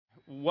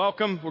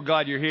Welcome. We're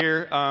glad you're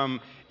here.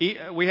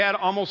 We had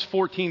almost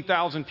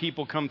 14,000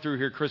 people come through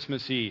here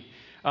Christmas Eve.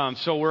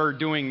 So we're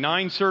doing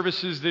 9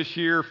 services this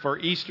year for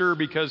Easter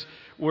because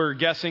we're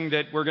guessing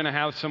that we're going to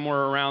have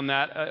somewhere around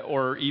that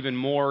or even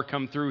more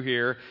come through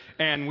here.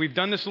 And we've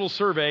done this little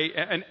survey,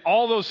 and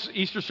all those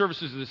Easter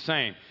services are the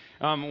same.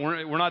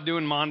 We're not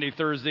doing Monday,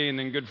 Thursday, and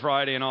then Good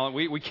Friday and all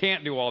that. We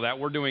can't do all that.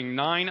 We're doing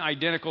 9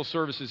 identical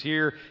services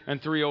here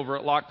and 3 over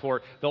at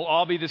Lockport. They'll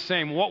all be the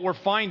same. What we're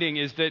finding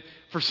is that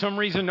for some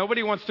reason,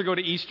 nobody wants to go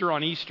to Easter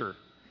on Easter.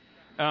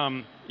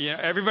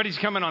 Everybody's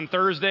coming on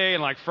Thursday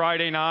and like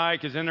Friday night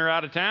because then they're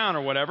out of town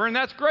or whatever, and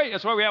that's great.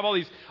 That's why we have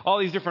all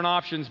these different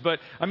options. But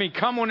I mean,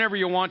 come whenever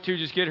you want to.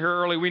 Just get here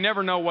early. We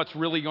never know what's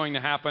really going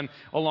to happen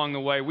along the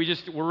way.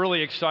 We're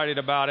really excited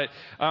about it.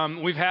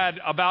 We've had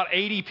about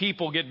 80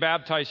 people get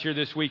baptized here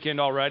this weekend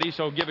already,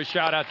 so give a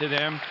shout out to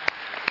them.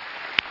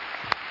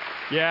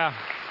 Yeah.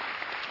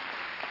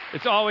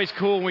 It's always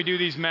cool when we do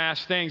these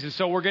mass things, and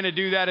so we're going to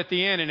do that at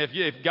the end. And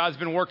if God's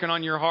been working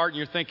on your heart and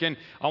you're thinking,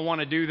 I want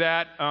to do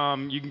that,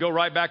 you can go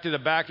right back to the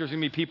back. There's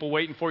going to be people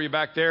waiting for you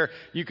back there.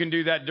 You can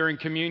do that during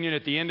communion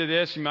at the end of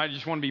this. You might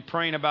just want to be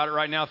praying about it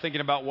right now, thinking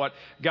about what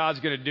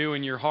God's going to do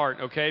in your heart,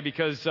 okay?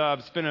 Because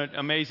it's been an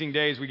amazing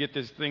day as we get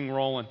this thing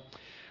rolling.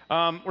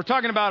 We're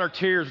talking about our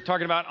tears. We're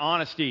talking about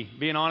honesty,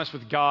 being honest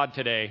with God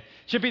today.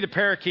 Chippy the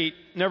parakeet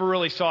never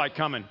really saw it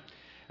coming.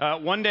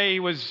 One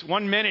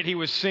minute he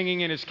was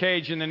singing in his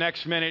cage, and the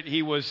next minute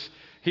he was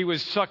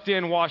sucked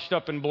in, washed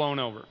up, and blown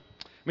over.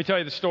 Let me tell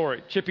you the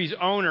story. Chippy's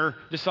owner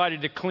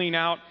decided to clean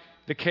out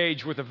the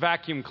cage with a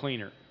vacuum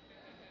cleaner.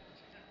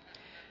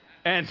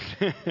 And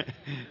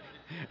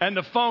and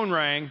the phone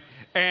rang,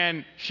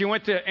 and she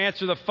went to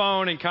answer the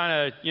phone and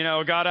kind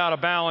of, got out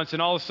of balance,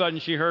 and all of a sudden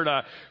she heard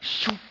a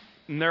shoop,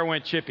 and there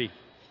went Chippy.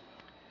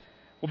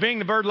 Well, being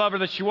the bird lover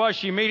that she was,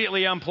 she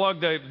immediately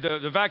unplugged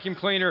the vacuum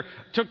cleaner,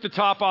 took the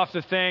top off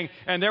the thing,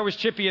 and there was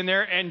Chippy in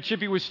there, and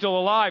Chippy was still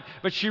alive.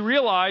 But she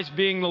realized,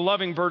 being the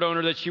loving bird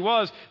owner that she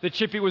was, that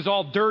Chippy was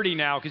all dirty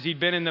now because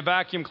he'd been in the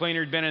vacuum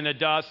cleaner, he'd been in the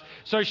dust.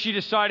 So she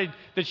decided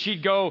that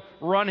she'd go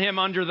run him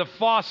under the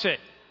faucet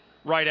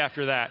right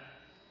after that.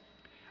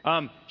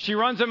 She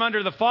runs him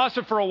under the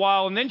faucet for a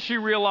while, and then she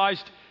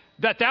realized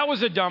that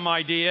was a dumb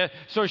idea.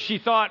 So she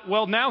thought,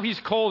 well, now he's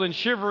cold and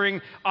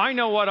shivering. I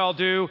know what I'll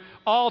do.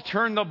 I'll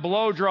turn the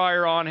blow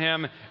dryer on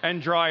him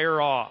and dry her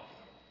off.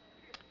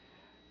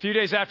 A few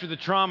days after the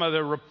trauma,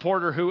 the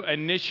reporter who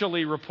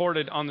initially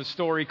reported on the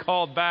story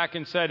called back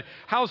and said,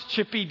 "How's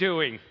Chippy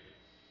doing?"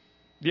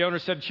 The owner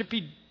said,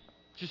 "Chippy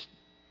just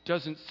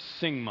doesn't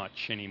sing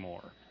much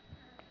anymore."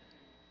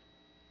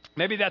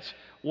 Maybe that's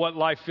what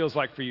life feels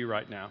like for you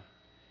right now.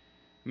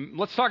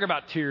 Let's talk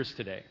about tears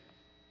today.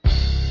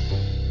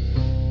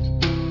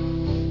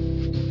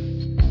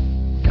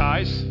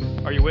 Guys,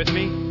 are you with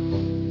me?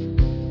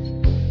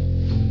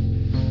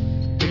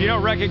 If you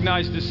don't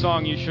recognize this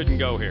song, you shouldn't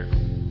go here.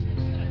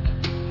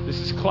 This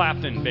is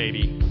Clapton,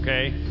 baby,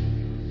 okay?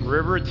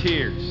 River of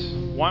Tears.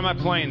 Why am I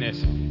playing this?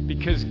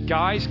 Because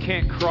guys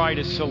can't cry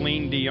to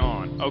Celine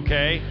Dion,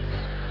 okay?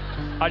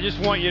 I just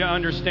want you to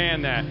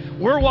understand that.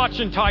 We're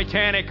watching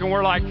Titanic and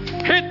we're like,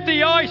 hit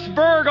the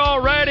iceberg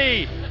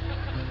already!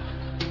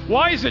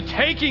 Why is it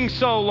taking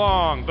so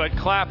long? But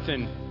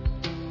Clapton,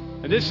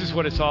 and this is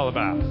what it's all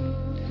about.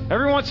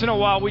 Every once in a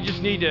while, we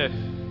just need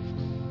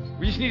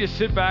to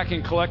sit back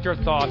and collect our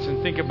thoughts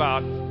and think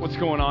about what's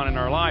going on in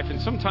our life. And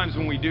sometimes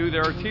when we do,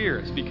 there are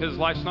tears because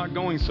life's not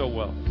going so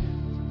well.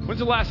 When's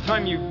the last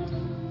time you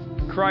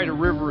cried a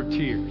river of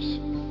tears?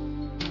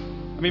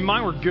 I mean,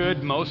 mine were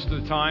good most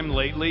of the time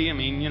lately. I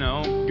mean,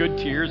 good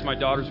tears. My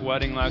daughter's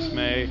wedding last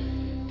May,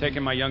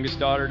 taking my youngest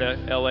daughter to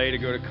L.A. to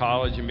go to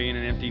college and being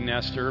an empty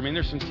nester. I mean,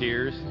 there's some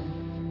tears.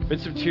 Been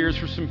some tears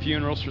for some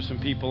funerals for some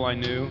people I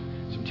knew.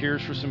 Some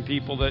tears for some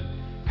people that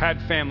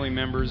had family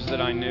members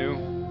that I knew.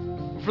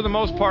 For the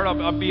most part,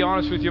 I'll be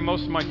honest with you,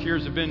 most of my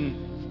tears have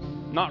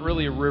been not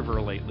really a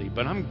river lately,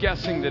 but I'm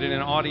guessing that in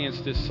an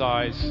audience this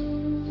size,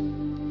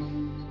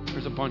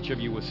 there's a bunch of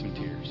you with some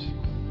tears.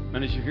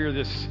 And as you hear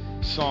this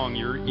song,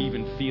 you're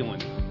even feeling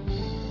it.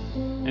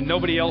 And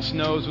nobody else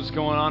knows what's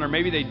going on, or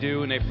maybe they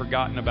do and they've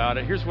forgotten about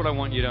it. Here's what I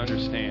want you to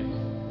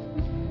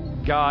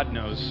understand. God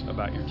knows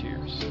about your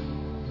tears.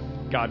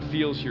 God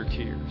feels your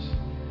tears.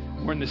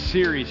 We're in the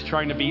series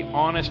trying to be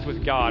honest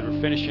with God. We're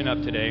finishing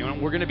up today.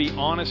 And we're going to be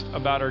honest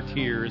about our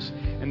tears.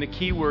 And the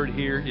key word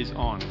here is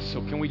honest.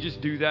 So can we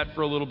just do that for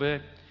a little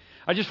bit?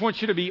 I just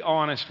want you to be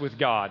honest with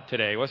God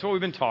today. That's what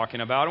we've been talking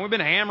about. And we've been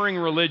hammering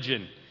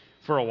religion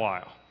for a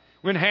while.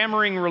 We've been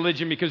hammering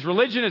religion because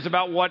religion is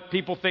about what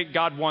people think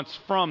God wants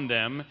from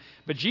them.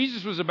 But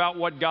Jesus was about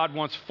what God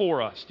wants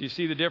for us. Do you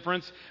see the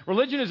difference?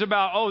 Religion is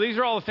about, these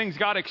are all the things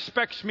God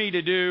expects me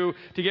to do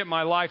to get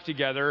my life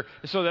together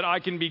so that I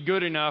can be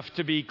good enough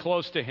to be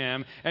close to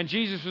Him. And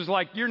Jesus was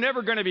like, you're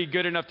never going to be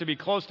good enough to be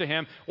close to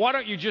Him. Why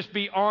don't you just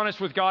be honest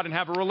with God and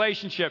have a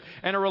relationship?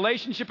 And a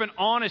relationship and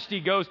honesty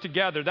goes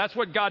together. That's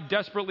what God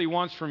desperately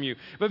wants from you.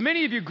 But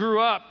many of you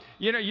grew up,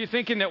 you're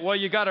thinking that,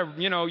 you got to,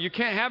 you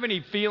can't have any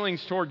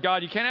feelings toward God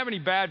God. You can't have any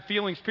bad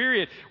feelings,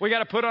 period. We got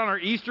to put on our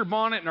Easter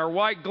bonnet and our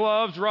white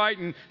gloves, right,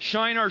 and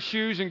shine our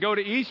shoes and go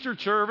to Easter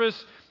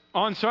service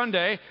on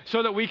Sunday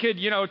so that we could,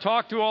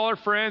 talk to all our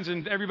friends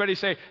and everybody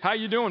say, how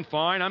you doing?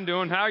 Fine, I'm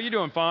doing. How you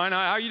doing? Fine.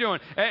 How you doing?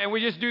 And we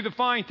just do the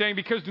fine thing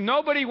because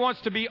nobody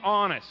wants to be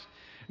honest.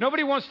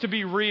 Nobody wants to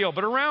be real.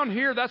 But around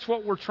here, that's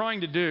what we're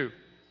trying to do.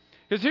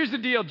 Because here's the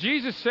deal.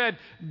 Jesus said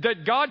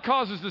that God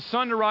causes the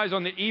sun to rise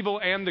on the evil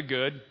and the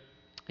good.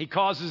 He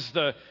causes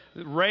the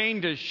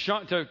rain to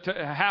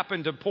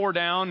happen, to pour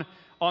down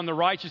on the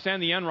righteous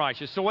and the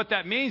unrighteous. So what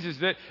that means is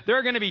that there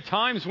are going to be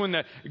times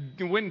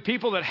when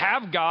people that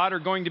have God are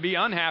going to be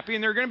unhappy,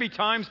 and there are going to be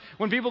times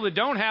when people that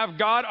don't have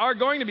God are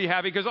going to be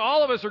happy, because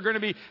all of us are going to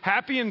be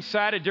happy and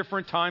sad at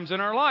different times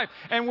in our life.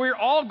 And we're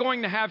all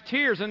going to have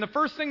tears. And the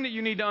first thing that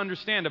you need to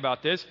understand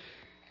about this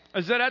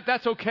is that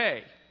that's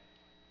okay.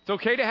 It's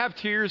okay to have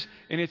tears,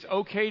 and it's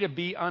okay to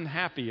be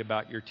unhappy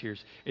about your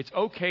tears. It's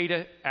okay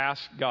to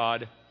ask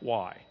God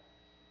why.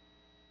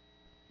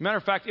 Matter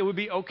of fact, it would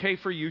be okay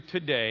for you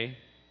today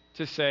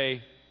to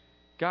say,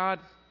 God,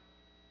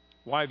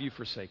 why have you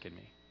forsaken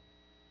me?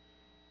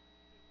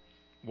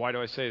 Why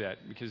do I say that?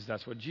 Because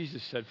that's what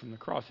Jesus said from the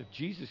cross. If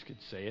Jesus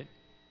could say it,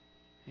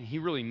 and he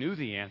really knew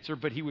the answer,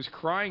 but he was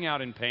crying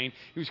out in pain.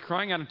 He was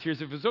crying out in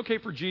tears. If it's okay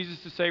for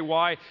Jesus to say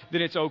why,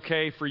 then it's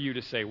okay for you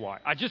to say why.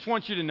 I just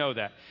want you to know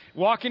that.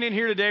 Walking in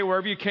here today,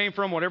 wherever you came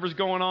from, whatever's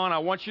going on, I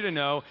want you to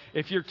know,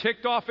 if you're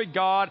ticked off at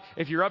God,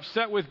 if you're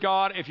upset with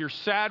God, if you're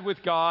sad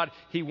with God,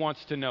 he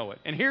wants to know it.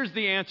 And here's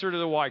the answer to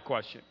the why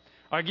question.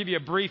 I'll give you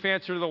a brief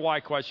answer to the why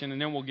question,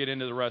 and then we'll get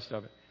into the rest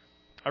of it.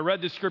 I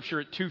read this scripture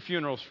at 2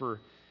 funerals for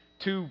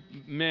 2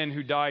 men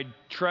who died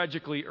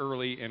tragically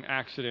early in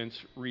accidents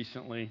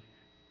recently.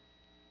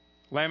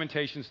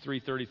 Lamentations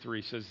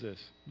 3:33 says this: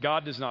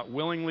 God does not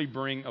willingly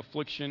bring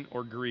affliction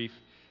or grief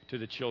to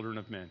the children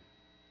of men.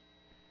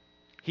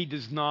 He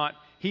does not.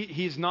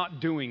 He's not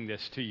doing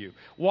this to you.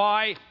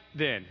 Why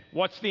then?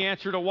 What's the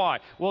answer to why?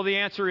 Well, the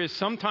answer is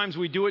sometimes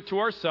we do it to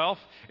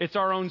ourselves. It's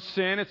our own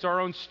sin. It's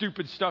our own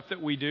stupid stuff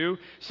that we do.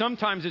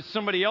 Sometimes it's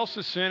somebody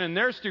else's sin and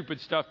their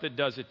stupid stuff that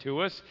does it to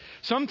us.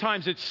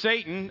 Sometimes it's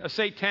Satan, a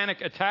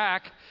satanic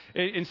attack.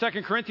 In 2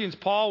 Corinthians,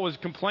 Paul was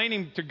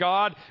complaining to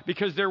God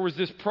because there was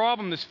this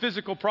problem, this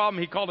physical problem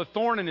he called a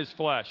thorn in his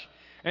flesh.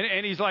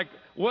 And he's like,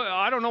 well,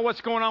 I don't know what's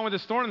going on with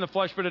this thorn in the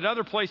flesh, but at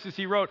other places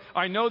he wrote,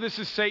 I know this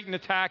is Satan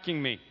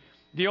attacking me.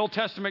 The Old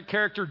Testament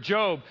character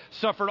Job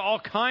suffered all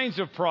kinds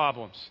of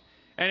problems,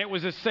 and it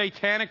was a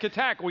satanic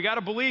attack. We got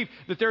to believe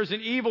that there's an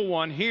evil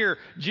one here.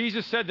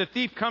 Jesus said the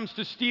thief comes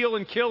to steal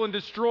and kill and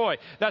destroy.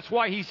 That's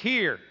why he's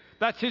here.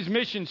 That's his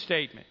mission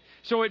statement.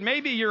 So it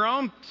may be your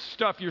own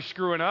stuff you're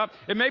screwing up.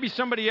 It may be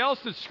somebody else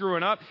that's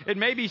screwing up. It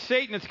may be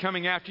Satan that's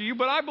coming after you.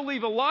 But I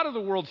believe a lot of the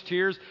world's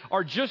tears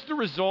are just the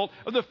result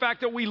of the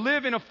fact that we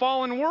live in a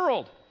fallen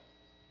world.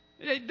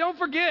 Don't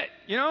forget,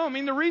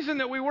 the reason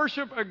that we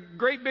worship a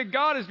great big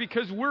God is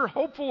because we're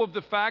hopeful of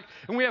the fact,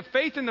 and we have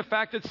faith in the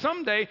fact that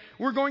someday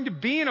we're going to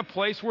be in a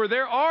place where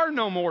there are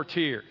no more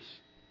tears.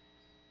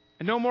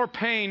 And no more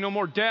pain, no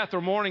more death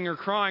or mourning or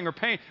crying or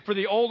pain, for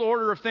the old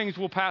order of things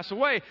will pass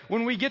away.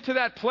 When we get to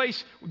that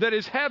place that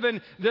is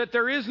heaven, that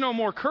there is no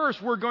more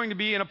curse, we're going to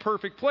be in a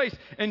perfect place.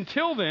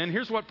 Until then,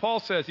 here's what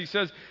Paul says. He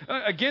says,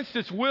 against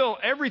its will,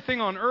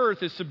 everything on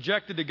earth is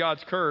subjected to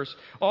God's curse.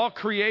 All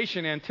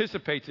creation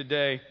anticipates a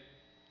day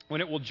when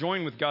it will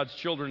join with God's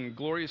children in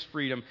glorious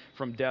freedom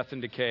from death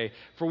and decay.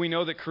 For we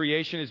know that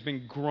creation has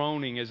been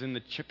groaning as in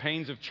the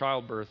pains of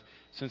childbirth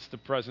since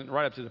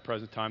right up to the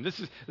present time.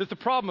 That the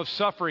problem of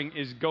suffering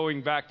is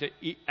going back to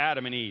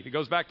Adam and Eve. It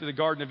goes back to the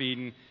Garden of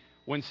Eden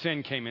when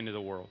sin came into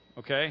the world,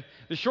 okay?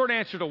 The short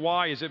answer to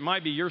why is it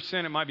might be your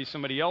sin, it might be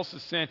somebody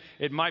else's sin,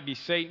 it might be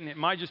Satan, it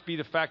might just be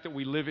the fact that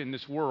we live in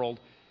this world.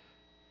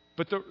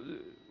 But the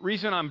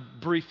reason I'm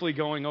briefly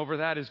going over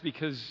that is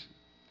because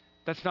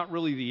that's not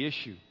really the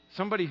issue.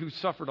 Somebody who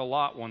suffered a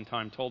lot one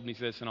time told me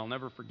this, and I'll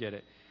never forget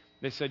it.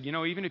 They said,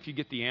 even if you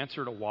get the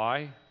answer to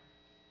why,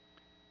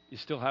 you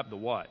still have the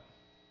what.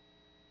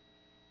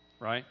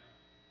 Right?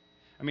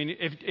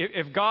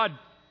 If God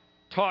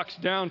talks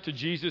down to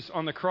Jesus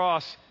on the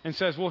cross and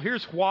says, well,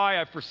 here's why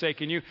I've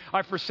forsaken you.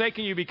 I've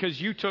forsaken you because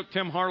you took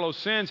Tim Harlow's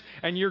sins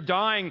and you're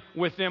dying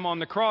with them on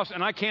the cross,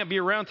 and I can't be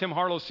around Tim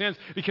Harlow's sins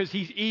because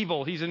he's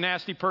evil, he's a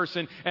nasty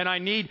person, and I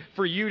need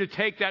for you to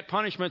take that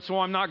punishment, so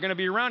I'm not going to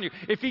be around you.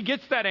 If he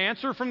gets that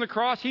answer from the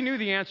cross, he knew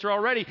the answer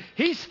already.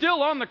 He's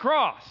still on the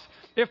cross.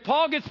 If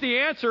Paul gets the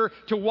answer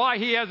to why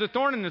he has a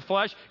thorn in his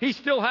flesh, he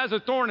still has a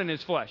thorn in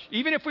his flesh.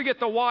 Even if we get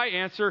the why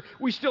answer,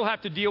 we still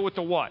have to deal with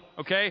the what,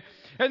 okay?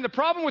 And the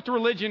problem with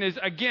religion is,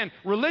 again,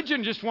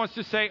 religion just wants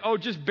to say,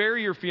 just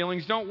bury your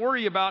feelings. Don't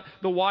worry about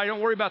the why.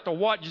 Don't worry about the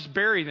what. Just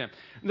bury them.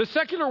 The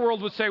secular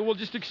world would say, well,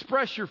 just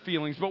express your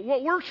feelings. But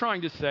what we're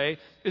trying to say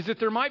is that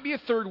there might be a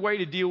third way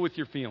to deal with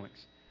your feelings.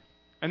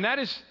 And that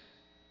is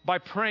by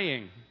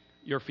praying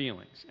your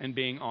feelings and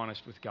being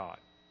honest with God.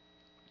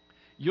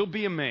 You'll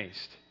be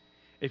amazed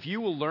if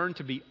you will learn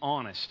to be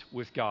honest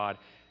with God,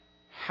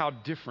 how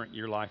different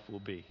your life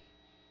will be.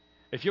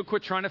 if you'll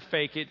quit trying to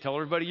fake it, tell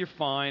everybody you're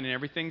fine and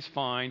everything's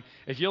fine,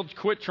 if you'll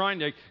quit trying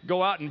to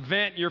go out and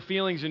vent your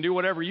feelings and do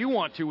whatever you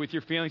want to with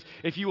your feelings,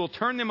 if you will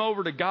turn them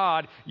over to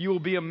God, you will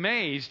be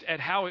amazed at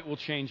how it will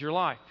change your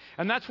life.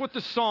 And that's what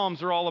the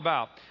Psalms are all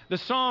about. The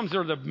Psalms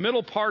are the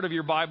middle part of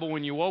your Bible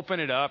when you open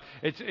it up.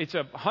 It's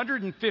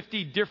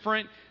 150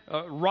 different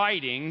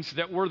writings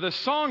that were the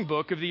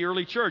songbook of the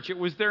early church. It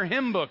was their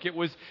hymn book. It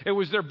was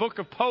their book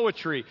of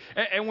poetry.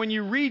 And when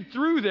you read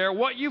through there,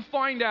 what you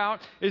find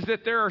out is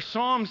that there are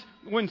psalms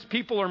when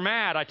people are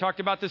mad. I talked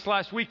about this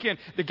last weekend.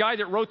 The guy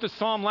that wrote the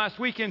psalm last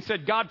weekend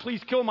said, "God,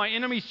 please kill my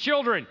enemy's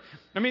children."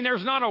 I mean,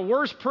 there's not a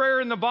worse prayer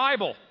in the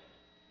Bible.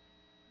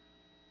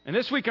 And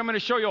this week I'm going to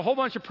show you a whole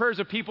bunch of prayers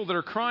of people that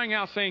are crying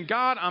out saying,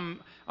 "God, I'm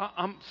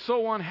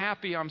so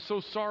unhappy. I'm so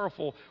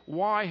sorrowful.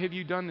 Why have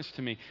you done this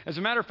to me?" As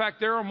a matter of fact,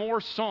 there are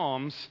more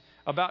psalms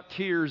about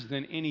tears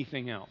than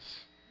anything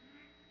else.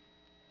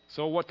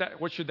 So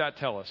what should that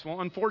tell us?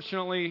 Well,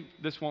 unfortunately,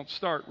 this won't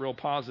start real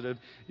positive.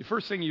 The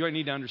first thing you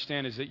need to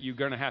understand is that you're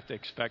going to have to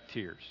expect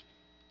tears.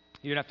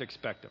 You're going to have to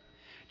expect them.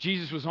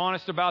 Jesus was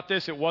honest about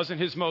this. It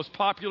wasn't his most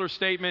popular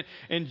statement.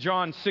 In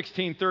John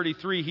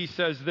 16:33, he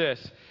says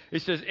this. He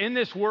says, "In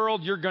this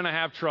world, you're going to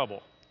have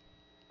trouble."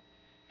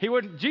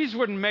 Jesus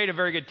wouldn't have made a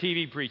very good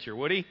TV preacher,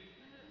 would he?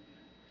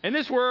 In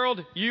this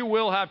world, you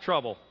will have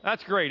trouble.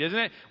 That's great, isn't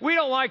it? We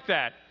don't like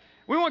that.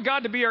 We want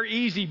God to be our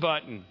easy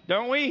button,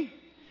 don't we?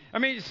 I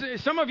mean,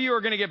 some of you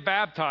are going to get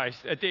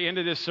baptized at the end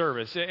of this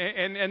service.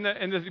 And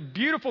the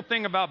beautiful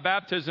thing about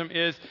baptism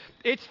is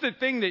it's the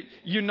thing that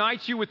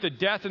unites you with the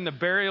death and the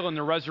burial and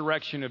the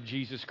resurrection of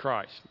Jesus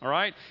Christ. All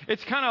right?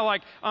 It's kind of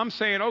like I'm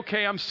saying,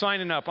 okay, I'm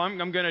signing up. I'm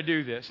going to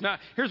do this. Now,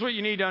 here's what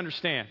you need to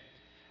understand.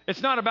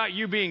 It's not about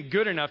you being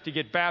good enough to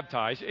get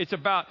baptized. It's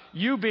about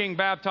you being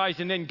baptized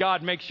and then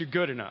God makes you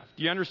good enough.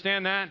 Do you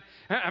understand that?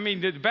 I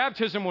mean, the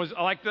baptism was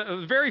like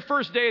the very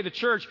first day of the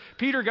church.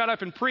 Peter got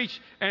up and preached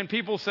and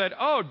people said,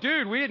 "Oh,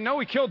 dude, we didn't know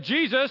he killed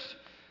Jesus.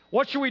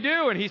 What should we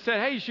do?" And he said,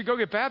 "Hey, you should go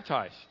get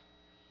baptized.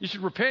 You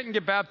should repent and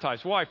get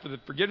baptized." Why? For the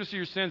forgiveness of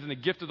your sins and the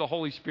gift of the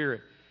Holy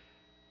Spirit.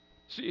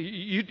 So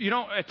you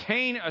don't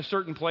attain a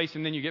certain place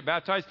and then you get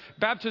baptized.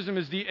 Baptism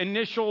is the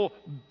initial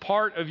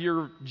part of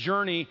your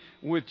journey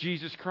with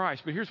Jesus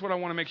Christ. But here's what I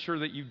want to make sure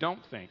that you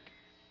don't think.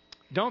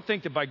 Don't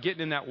think that by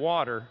getting in that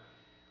water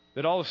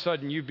that all of a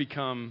sudden you've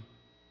become,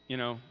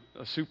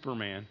 a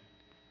Superman,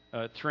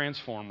 a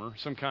transformer,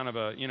 some kind of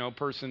a,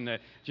 person that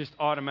just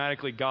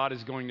automatically God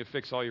is going to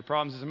fix all your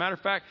problems. As a matter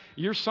of fact,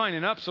 you're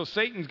signing up, so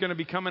Satan's going to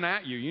be coming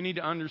at you. You need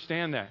to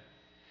understand that.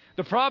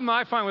 The problem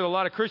I find with a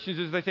lot of Christians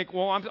is they think,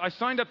 well, I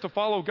signed up to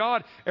follow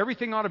God.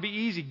 Everything ought to be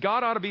easy.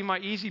 God ought to be my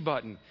easy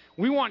button.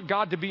 We want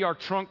God to be our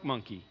trunk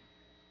monkey.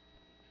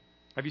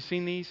 Have you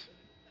seen these?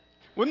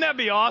 Wouldn't that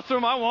be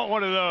awesome? I want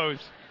one of those.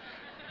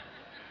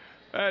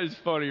 That is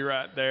funny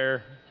right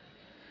there.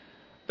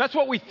 That's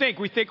what we think.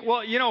 We think,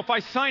 well, if I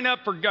sign up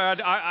for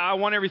God, I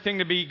want everything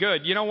to be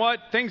good. You know what?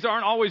 Things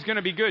aren't always going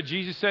to be good.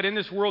 Jesus said, "In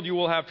this world you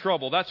will have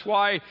trouble." That's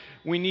why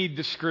we need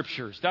the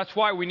Scriptures. That's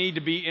why we need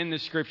to be in the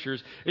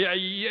Scriptures.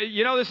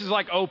 This is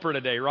like Oprah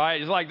today, right?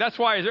 It's like that's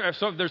why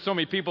there's so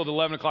many people at the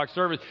 11 o'clock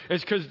service.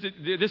 It's because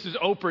this is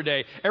Oprah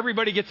Day.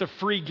 Everybody gets a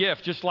free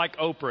gift, just like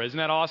Oprah. Isn't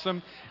that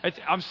awesome?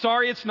 I'm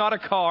sorry it's not a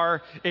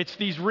car. It's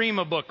these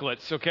Rhema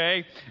booklets,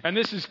 okay? And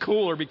this is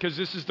cooler because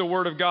this is the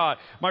Word of God.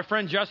 My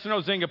friend Justin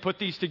Ozinga put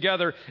these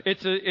together.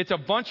 It's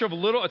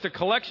a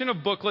collection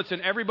of booklets,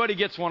 and everybody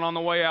gets one on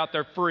the way out.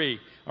 They're free.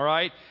 All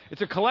right?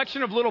 It's a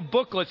collection of little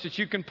booklets that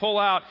you can pull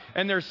out,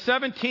 and there's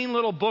 17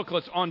 little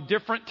booklets on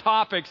different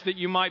topics that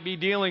you might be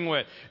dealing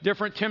with,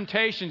 different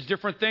temptations,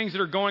 different things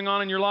that are going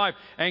on in your life,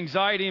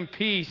 anxiety and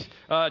peace,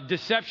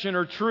 deception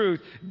or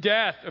truth,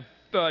 death,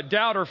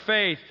 doubt or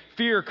faith,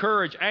 fear,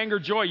 courage, anger,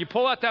 joy. You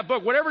pull out that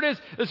book, whatever it is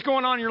that's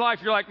going on in your life,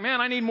 you're like,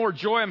 man, I need more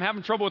joy. I'm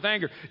having trouble with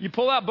anger. You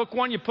pull out book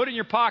one, you put it in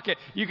your pocket.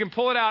 You can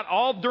pull it out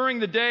all during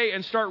the day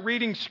and start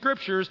reading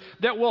scriptures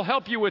that will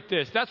help you with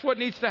this. That's what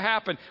needs to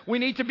happen. We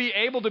need to be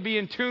able to be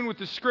in tune with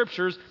the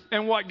scriptures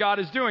and what God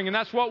is doing, and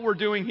that's what we're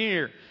doing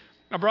here.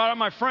 I brought up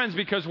my friends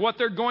because what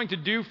they're going to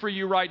do for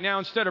you right now,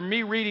 instead of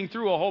me reading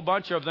through a whole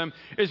bunch of them,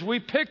 is we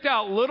picked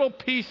out little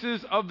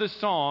pieces of the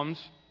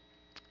Psalms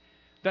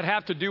that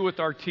have to do with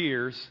our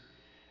tears.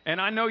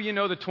 And I know you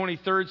know the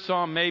 23rd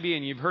Psalm maybe,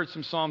 and you've heard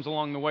some Psalms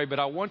along the way, but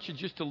I want you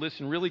just to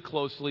listen really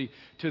closely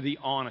to the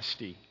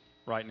honesty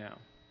right now.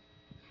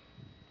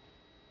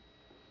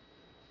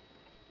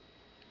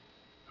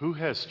 Who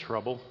has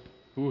trouble?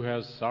 Who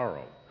has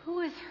sorrow?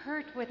 Who is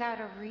hurt without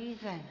a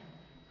reason?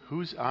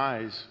 Whose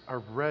eyes are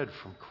red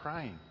from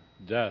crying?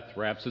 Death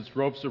wraps its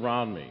ropes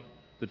around me.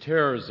 The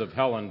terrors of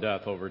hell and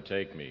death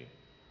overtake me.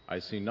 I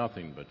see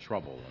nothing but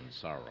trouble and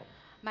sorrow.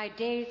 My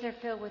days are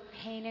filled with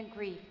pain and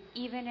grief.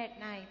 Even at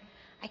night,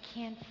 I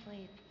can't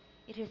sleep.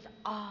 It is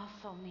all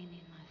so meaningless.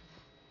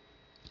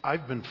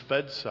 I've been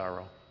fed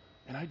sorrow,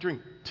 and I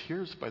drink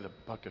tears by the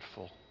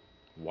bucketful.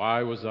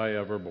 Why was I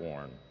ever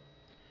born?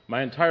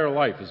 My entire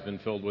life has been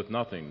filled with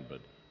nothing but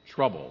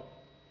trouble,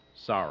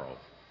 sorrow,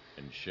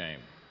 and shame.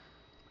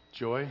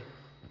 Joy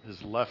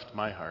has left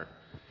my heart,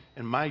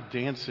 and my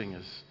dancing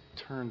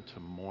turn to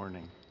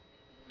mourning.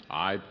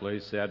 I play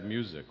sad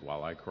music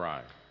while I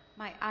cry.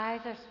 My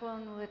eyes are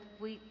swollen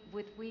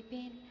with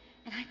weeping,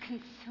 and I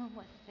consume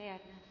with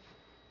sadness.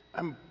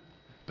 I'm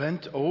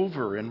bent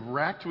over and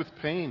racked with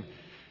pain.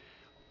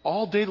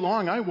 All day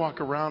long I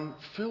walk around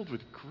filled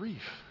with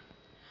grief.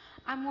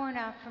 I'm worn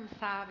out from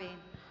sobbing.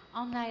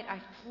 All night I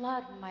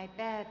flood my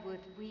bed with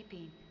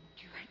weeping,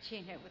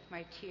 drenching it with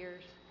my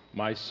tears.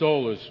 My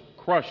soul is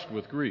crushed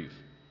with grief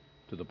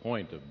to the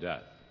point of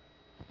death.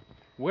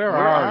 Where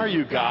are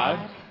you,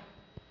 God?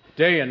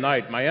 Day and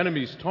night my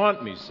enemies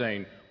taunt me,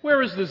 saying,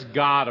 "Where is this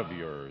God of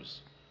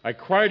yours?" I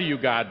cry to you,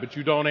 God, but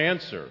you don't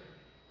answer.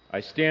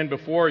 I stand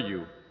before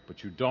you,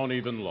 but you don't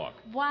even look.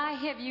 Why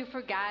have you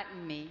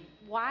forgotten me?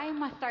 Why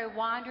must I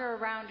wander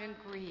around in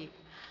grief?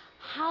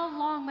 How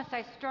long must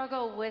I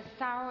struggle with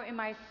sorrow in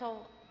my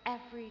soul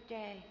every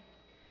day?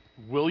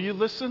 Will you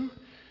listen?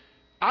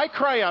 I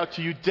cry out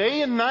to you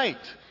day and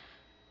night.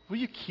 Will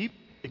you keep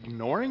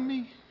ignoring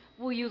me?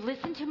 Will you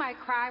listen to my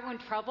cry when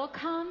trouble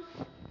comes?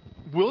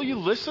 Will you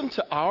listen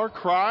to our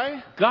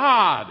cry?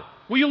 God,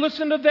 will you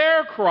listen to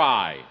their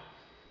cry?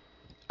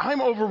 I'm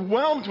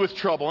overwhelmed with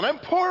trouble, and I'm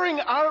pouring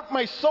out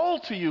my soul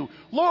to you.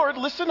 Lord,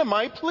 listen to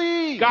my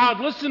plea. God,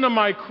 listen to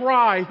my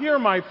cry. Hear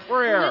my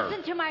prayer.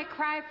 Listen to my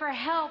cry for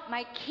help,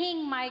 my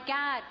King, my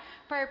God,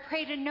 for I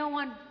pray to no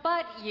one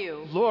but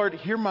you. Lord,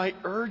 hear my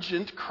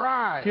urgent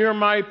cry. Hear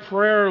my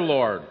prayer,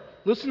 Lord.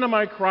 Listen to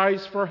my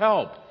cries for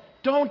help.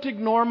 Don't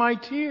ignore my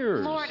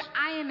tears. Lord,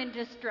 I am in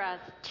distress.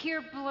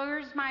 Tear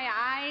blurs my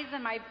eyes,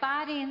 and my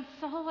body and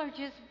soul are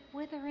just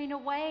withering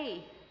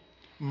away.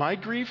 My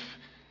grief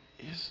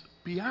is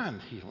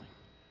beyond healing.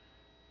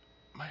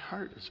 My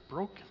heart is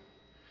broken.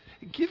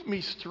 Give me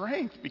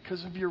strength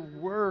because of your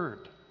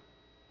word.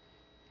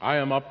 I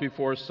am up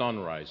before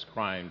sunrise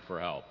crying for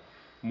help,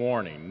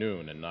 morning,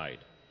 noon, and night.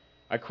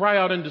 I cry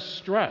out in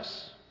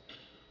distress,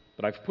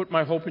 but I've put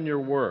my hope in your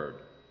word,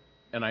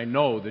 and I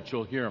know that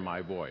you'll hear my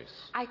voice.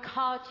 I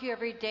call to you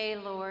every day,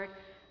 Lord.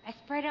 I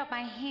spread out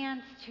my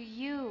hands to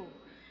you.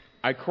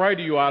 I cry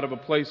to you out of a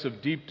place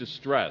of deep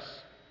distress.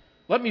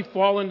 Let me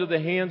fall into the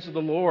hands of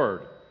the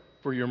Lord,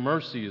 for your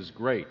mercy is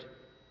great.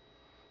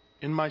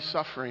 In my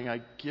suffering,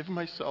 I give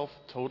myself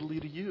totally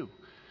to you.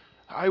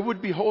 I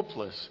would be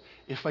hopeless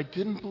if I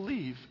didn't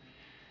believe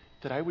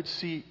that I would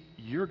see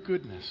your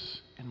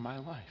goodness in my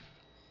life.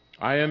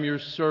 I am your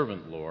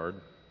servant, Lord.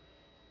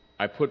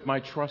 I put my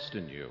trust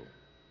in you.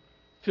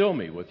 Fill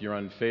me with your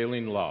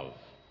unfailing love.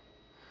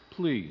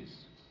 Please,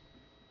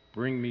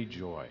 bring me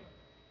joy.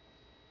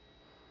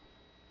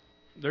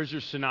 There's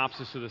your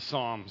synopsis of the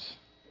Psalms.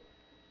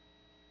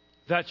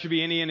 If that should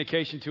be any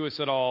indication to us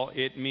at all,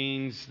 it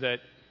means that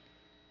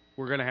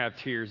we're going to have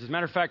tears. As a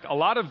matter of fact, a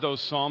lot of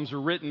those Psalms are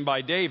written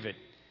by David.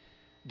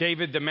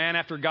 David, the man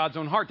after God's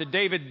own heart.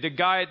 The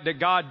guy that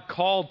God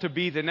called to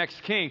be the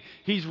next king.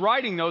 He's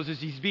writing those as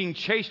he's being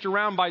chased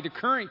around by the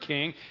current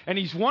king. And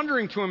he's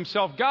wondering to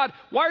himself, God,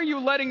 why are you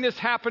letting this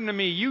happen to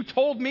me? You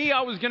told me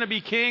I was going to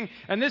be king,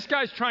 and this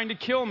guy's trying to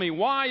kill me.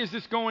 Why is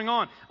this going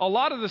on? A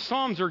lot of the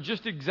Psalms are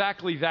just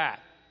exactly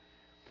that.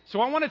 So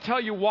I want to tell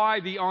you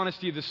why the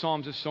honesty of the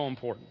Psalms is so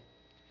important.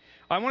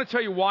 I want to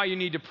tell you why you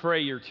need to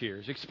pray your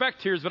tears.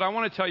 Expect tears, but I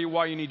want to tell you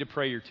why you need to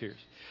pray your tears.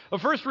 The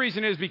first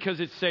reason is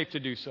because it's safe to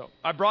do so.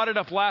 I brought it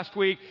up last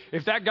week.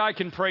 If that guy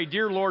can pray,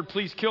 "Dear Lord,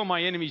 please kill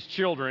my enemy's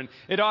children,"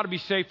 it ought to be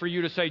safe for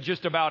you to say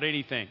just about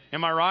anything.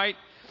 Am I right?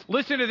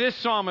 Listen to this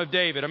Psalm of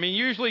David. I mean,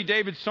 usually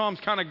David's Psalms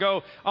kind of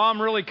go,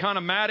 I'm really kind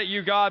of mad at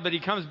you, God, but he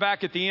comes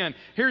back at the end.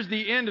 Here's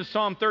the end of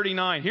Psalm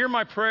 39. Hear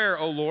my prayer,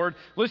 O Lord.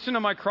 Listen to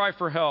my cry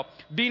for help.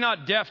 Be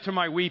not deaf to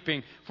my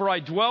weeping, for I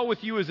dwell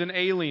with you as an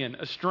alien,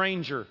 a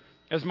stranger,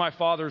 as my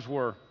fathers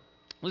were.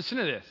 Listen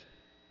to this.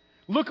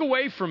 Look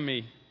away from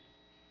me,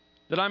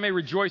 that I may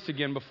rejoice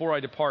again before I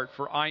depart,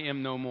 for I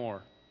am no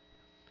more.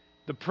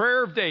 The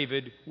prayer of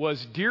David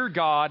was, Dear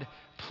God,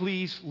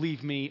 please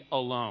leave me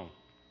alone.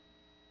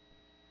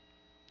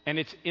 And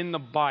it's in the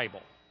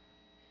Bible.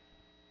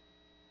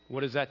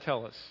 What does that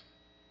tell us?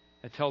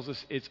 It tells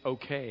us it's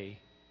okay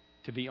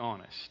to be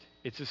honest.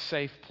 It's a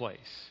safe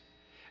place.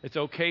 It's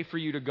okay for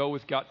you to go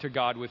to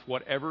God with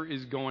whatever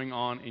is going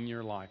on in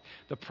your life.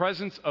 The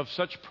presence of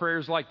such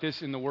prayers like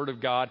this in the Word of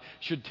God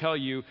should tell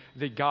you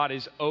that God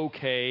is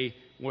okay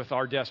with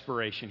our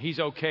desperation. He's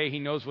okay. He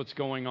knows what's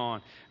going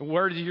on.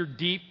 Where do your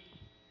deep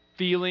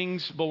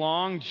feelings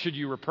belong? Should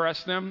you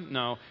repress them?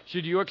 No.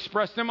 Should you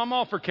express them? I'm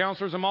all for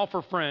counselors. I'm all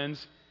for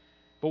friends.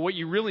 But what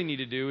you really need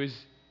to do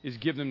is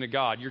give them to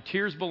God. Your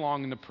tears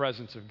belong in the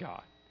presence of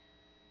God.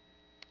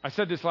 I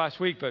said this last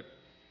week, but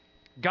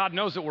God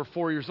knows that we're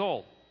 4 years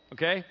old.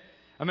 Okay?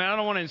 I mean, I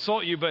don't want to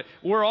insult you, but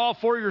we're all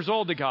 4 years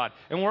old to God.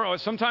 And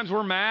sometimes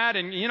we're mad.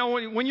 And, you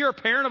know, when you're a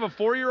parent of a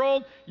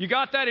 4-year-old, you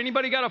got that?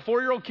 Anybody got a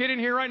 4-year-old kid in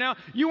here right now?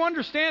 You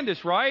understand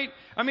this, right?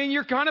 I mean,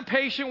 you're kind of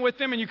patient with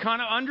them and you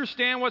kind of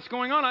understand what's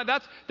going on.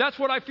 That's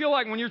what I feel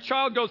like when your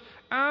child goes,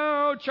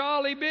 oh,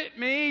 Charlie bit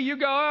me. You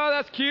go, oh,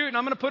 that's cute, and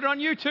I'm going to put it on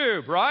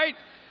YouTube, right?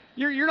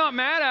 You're not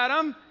mad at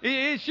them.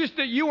 It's just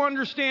that you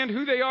understand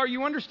who they are.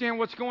 You understand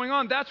what's going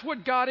on. That's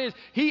what God is.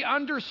 He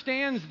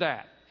understands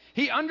that.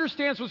 He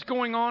understands what's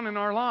going on in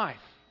our life.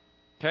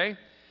 Okay?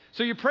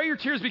 So you pray your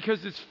tears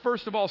because it's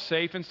first of all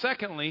safe, and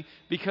secondly,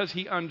 because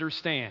He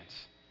understands.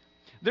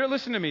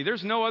 Listen to me,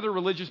 there's no other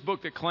religious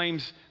book that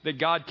claims that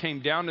God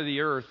came down to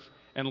the earth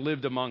and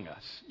lived among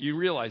us. You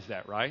realize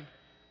that, right?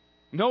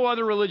 No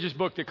other religious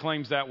book that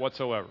claims that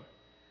whatsoever.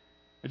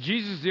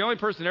 Jesus is the only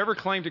person that ever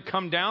claimed to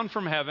come down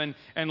from heaven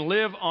and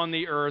live on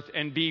the earth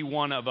and be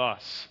one of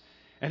us.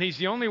 And He's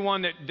the only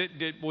one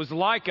that was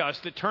like us,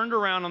 that turned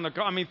around on the...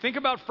 I mean, think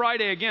about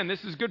Friday again.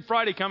 This is Good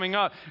Friday coming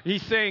up.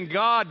 He's saying,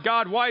 God,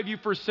 God, why have you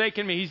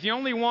forsaken me? He's the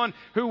only one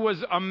who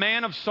was a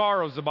man of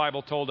sorrows, the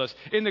Bible told us.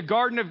 In the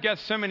Garden of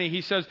Gethsemane,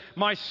 He says,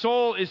 my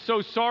soul is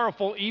so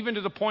sorrowful even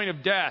to the point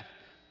of death.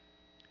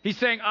 He's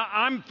saying,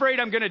 I'm afraid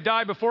I'm going to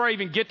die before I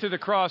even get to the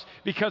cross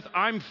because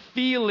I'm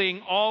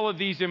feeling all of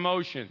these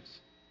emotions.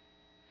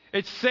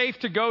 It's safe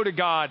to go to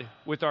God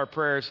with our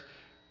prayers.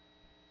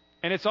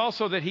 And it's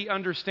also that He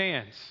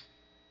understands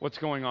what's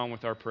going on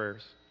with our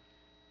prayers.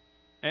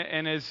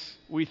 And as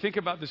we think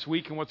about this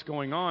week and what's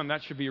going on,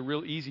 that should be a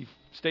real easy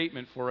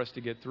statement for us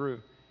to get through.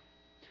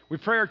 We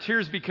pray our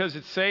tears because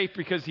it's safe,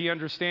 because He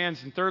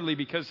understands, and thirdly,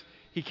 because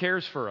He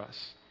cares for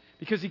us.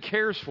 Because He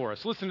cares for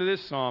us. Listen to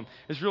this psalm.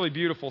 It's really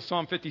beautiful.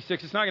 Psalm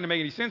 56. It's not going to make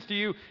any sense to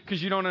you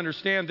because you don't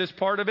understand this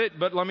part of it,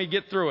 but let me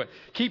get through it.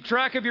 Keep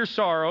track of your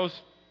sorrows.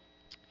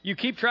 You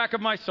keep track of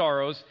my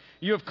sorrows.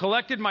 You have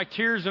collected my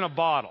tears in a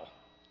bottle.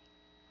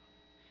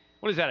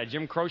 What is that, a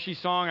Jim Croce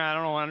song? I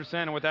don't know, I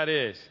understand what that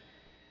is.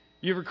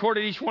 You've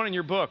recorded each one in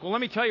your book. Well, let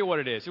me tell you what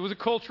it is. It was a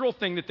cultural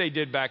thing that they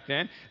did back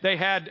then. They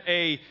had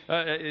a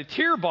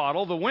tear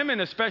bottle. The women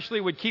especially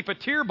would keep a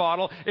tear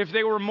bottle if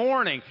they were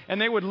mourning.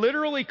 And they would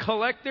literally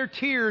collect their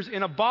tears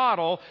in a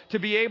bottle to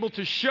be able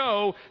to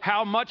show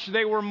how much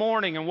they were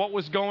mourning and what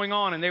was going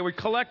on. And they would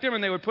collect them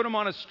and they would put them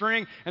on a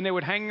string and they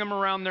would hang them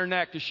around their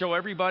neck to show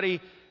everybody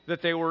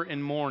that they were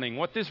in mourning.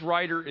 What this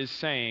writer is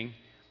saying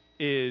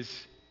is,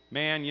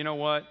 man, you know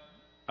what?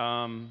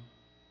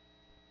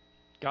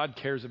 God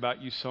cares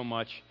about you so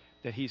much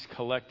that He's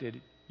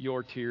collected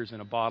your tears in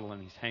a bottle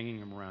and He's hanging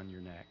them around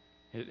your neck,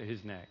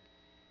 His neck.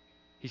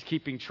 He's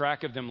keeping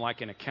track of them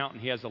like an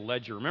accountant. He has a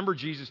ledger. Remember,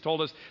 Jesus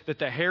told us that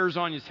the hairs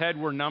on His head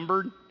were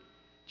numbered?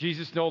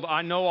 Jesus told,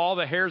 I know all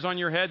the hairs on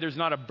your head. There's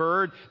not a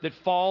bird that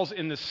falls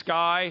in the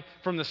sky,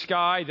 from the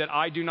sky, that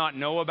I do not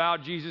know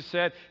about, Jesus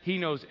said. He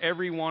knows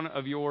every one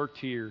of your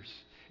tears.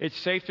 It's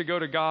safe to go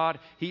to God.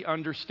 He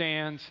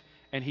understands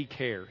and He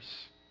cares.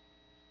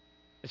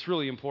 It's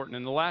really important.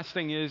 And the last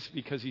thing is,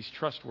 because He's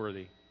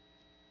trustworthy,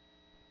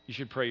 you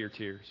should pray your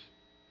tears.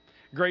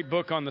 Great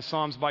book on the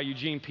Psalms by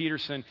Eugene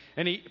Peterson.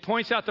 And he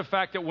points out the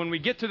fact that when we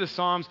get to the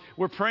Psalms,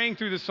 we're praying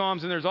through the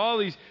Psalms, and there's all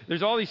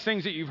these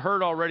things that you've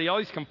heard already, all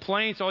these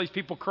complaints, all these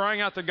people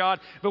crying out to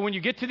God. But when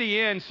you get to the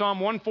end, Psalm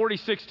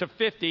 146 to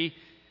 50,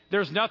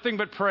 there's nothing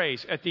but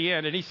praise at the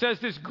end. And he says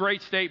this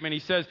great statement. He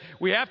says,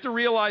 we have to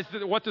realize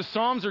that what the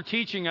Psalms are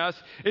teaching us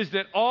is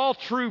that all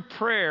true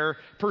prayer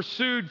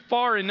pursued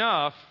far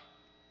enough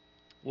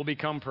will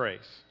become praise.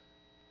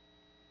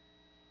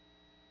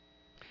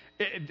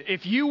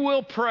 If you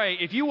will pray,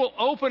 if you will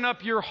open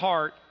up your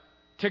heart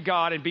to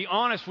God and be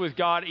honest with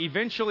God,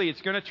 eventually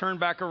it's going to turn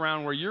back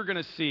around where you're going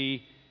to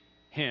see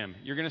Him.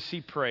 You're going to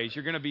see praise.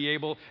 You're going to be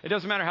able, it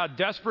doesn't matter how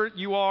desperate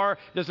you are,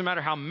 it doesn't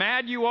matter how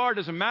mad you are, it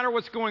doesn't matter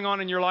what's going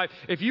on in your life.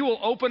 If you will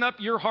open up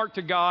your heart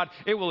to God,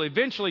 it will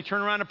eventually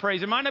turn around to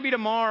praise. It might not be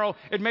tomorrow,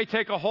 it may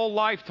take a whole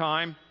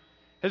lifetime.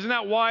 Isn't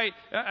that why,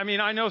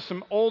 I know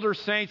some older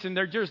saints and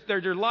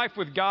their life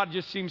with God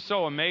just seems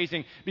so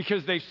amazing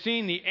because they've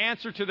seen the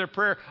answer to their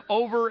prayer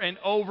over and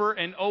over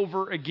and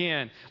over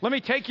again. Let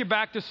me take you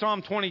back to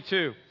Psalm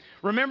 22.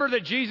 Remember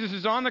that Jesus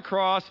is on the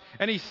cross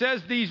and He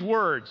says these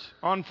words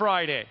on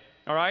Friday.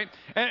 All right?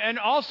 And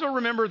also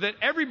remember that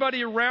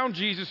everybody around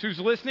Jesus who's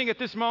listening at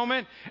this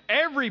moment,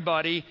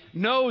 everybody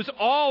knows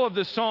all of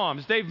the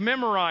Psalms. They've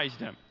memorized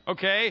them.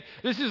 Okay?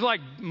 This is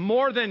like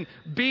more than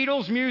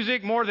Beatles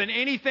music, more than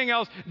anything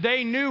else.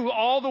 They knew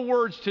all the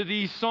words to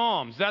these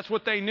Psalms. That's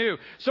what they knew.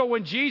 So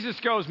when Jesus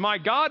goes, my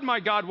God,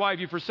 why have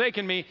you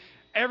forsaken me?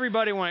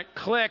 Everybody went,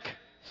 click,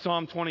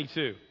 Psalm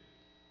 22.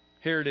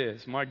 Here it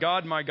is. My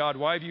God,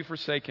 why have you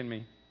forsaken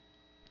me?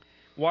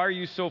 Why are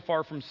you so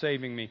far from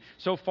saving me,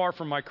 so far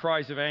from my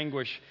cries of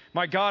anguish?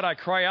 My God, I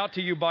cry out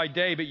to you by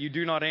day, but you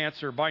do not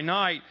answer. By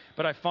night,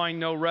 but I find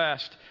no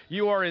rest.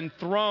 You are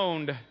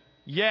enthroned,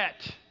 yet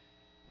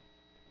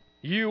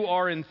you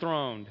are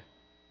enthroned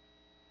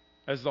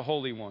as the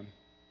Holy One.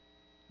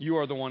 You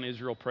are the one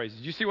Israel praises.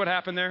 Did you see what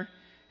happened there?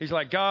 He's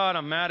like, God,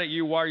 I'm mad at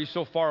you. Why are you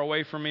so far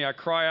away from me? I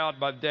cry out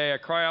by day. I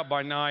cry out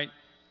by night.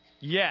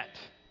 Yet,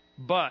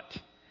 but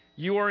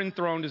you are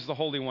enthroned as the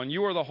Holy One.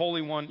 You are the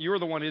Holy One. You are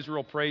the one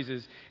Israel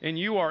praises. In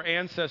you our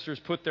ancestors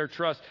put their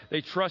trust.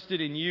 They trusted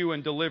in you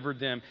and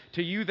delivered them.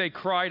 To you they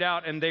cried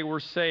out and they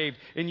were saved.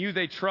 In you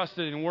they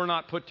trusted and were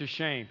not put to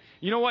shame.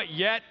 You know what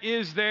yet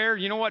is there?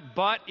 You know what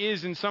but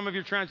is in some of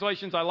your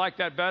translations? I like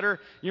that better.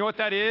 You know what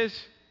that is?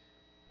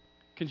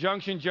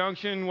 Conjunction,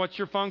 junction. What's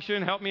your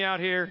function? Help me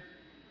out here.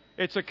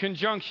 It's a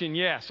conjunction,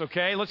 yes,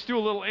 okay? Let's do a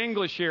little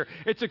English here.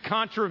 It's a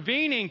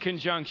contravening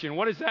conjunction.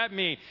 What does that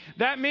mean?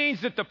 That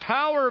means that the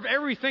power of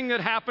everything that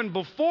happened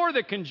before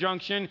the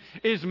conjunction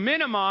is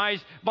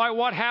minimized by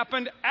what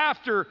happened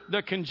after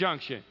the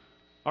conjunction.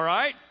 All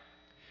right?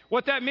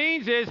 What that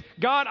means is,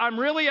 God, I'm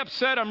really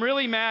upset, I'm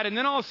really mad, and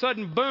then all of a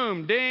sudden,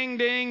 boom, ding,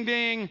 ding,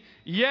 ding,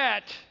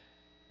 yet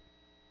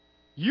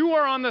you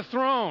are on the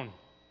throne.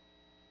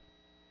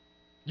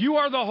 You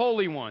are the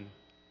Holy One.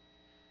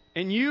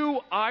 In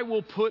you, I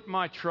will put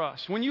my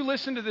trust. When you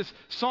listen to this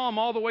psalm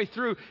all the way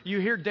through, you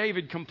hear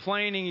David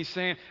complaining. He's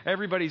saying,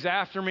 everybody's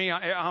after me.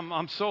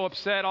 I'm so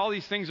upset. All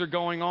these things are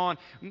going on.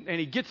 And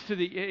he gets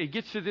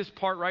to this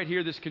part right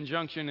here, this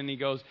conjunction, and he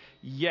goes,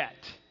 yet,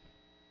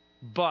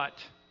 but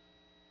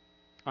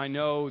I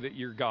know that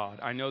you're God.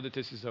 I know that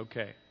this is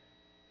okay.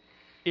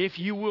 If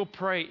you will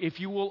pray, if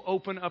you will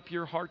open up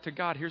your heart to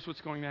God, here's what's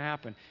going to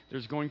happen.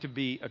 There's going to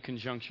be a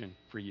conjunction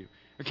for you.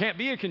 There can't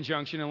be a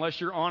conjunction unless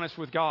you're honest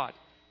with God.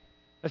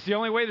 That's the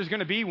only way there's going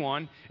to be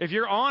one. If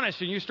you're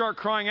honest and you start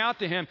crying out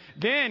to Him,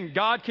 then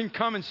God can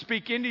come and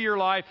speak into your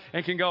life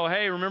and can go,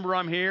 hey, remember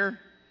I'm here?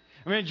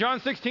 I mean, John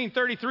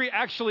 16:33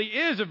 actually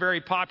is a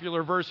very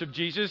popular verse of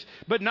Jesus,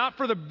 but not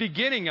for the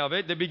beginning of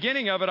it. The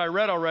beginning of it I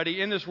read already.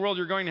 In this world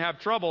you're going to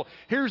have trouble.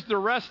 Here's the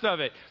rest of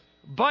it.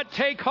 But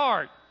take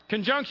heart.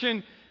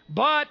 Conjunction,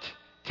 but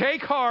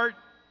take heart,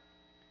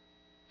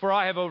 for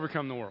I have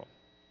overcome the world.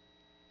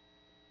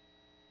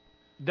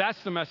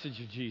 That's the message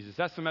of Jesus.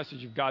 That's the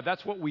message of God.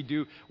 That's what we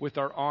do with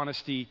our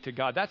honesty to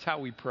God. That's how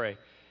we pray.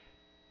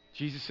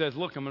 Jesus says,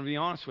 look, I'm going to be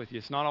honest with you.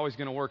 It's not always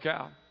going to work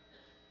out.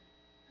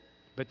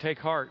 But take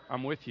heart.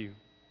 I'm with you.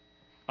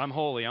 I'm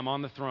holy. I'm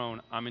on the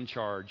throne. I'm in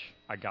charge.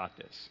 I got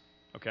this.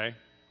 Okay?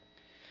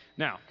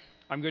 Now,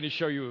 I'm going to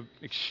show you an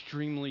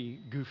extremely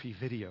goofy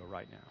video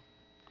right now.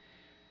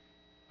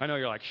 I know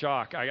you're like,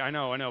 shock. I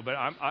know.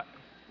 But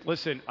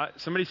listen,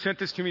 somebody sent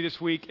this to me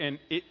this week, and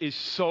it is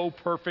so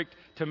perfect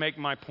to make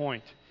my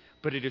point.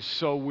 But it is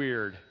so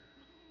weird.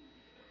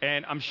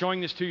 And I'm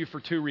showing this to you for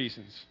two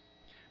reasons.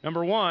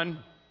 Number one,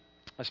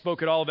 I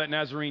spoke at Olivet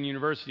Nazarene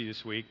University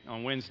this week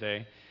on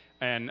Wednesday.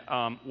 And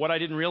what I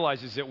didn't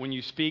realize is that when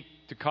you speak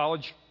to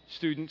college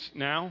students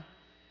now,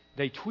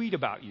 they tweet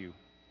about you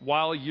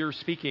while you're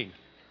speaking.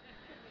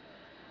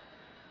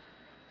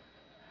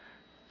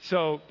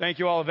 So thank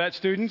you, Olivet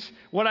students.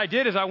 What I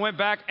did is I went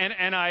back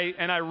and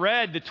I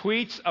read the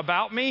tweets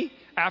about me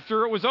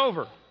after it was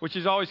over, which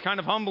is always kind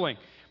of humbling.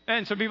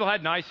 And some people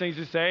had nice things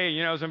to say,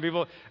 some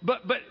people.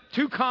 But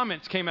two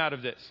comments came out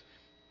of this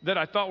that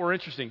I thought were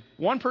interesting.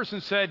 One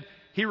person said,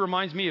 he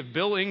reminds me of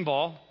Bill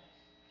Engvall.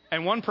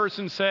 And one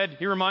person said,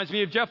 he reminds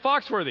me of Jeff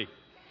Foxworthy.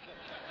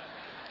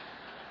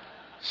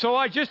 So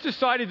I just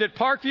decided that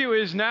Parkview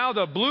is now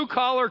the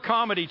blue-collar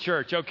comedy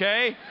church,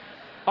 okay?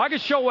 I can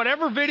show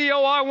whatever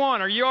video I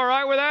want. Are you all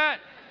right with that?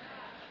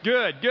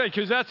 Good,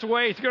 because that's the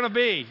way it's going to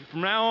be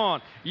from now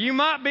on. You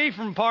might be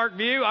from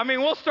Parkview. I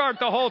mean, we'll start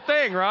the whole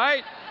thing,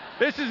 right?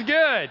 This is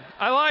good.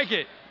 I like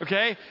it,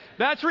 okay?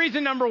 That's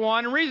reason number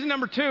one. And reason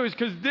number two is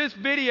because this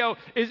video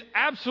is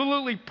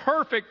absolutely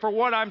perfect for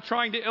what I'm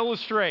trying to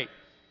illustrate,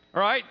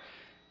 all right?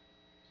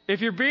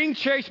 If you're being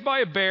chased by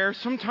a bear,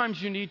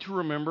 sometimes you need to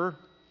remember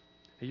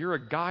that you're a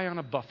guy on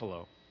a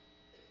buffalo.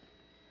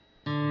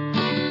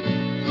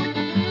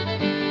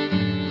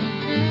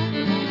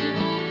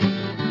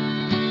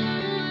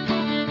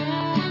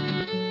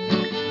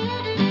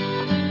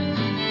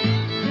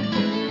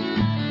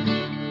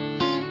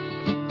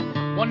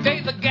 One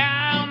day the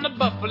guy on the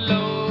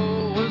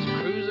buffalo was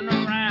cruising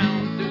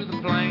around through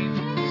the plains,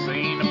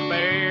 seen a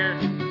bear,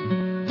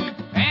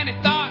 and he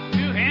thought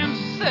to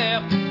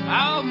himself,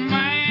 oh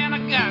man, I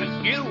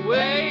gotta get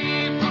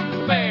away from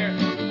the bear.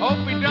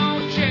 Hope he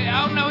don't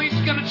oh no, he's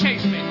gonna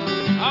chase me.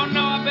 Oh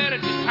no, I better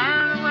just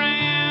turn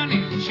around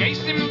and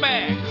chase him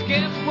back. 'Cause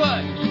guess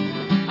what?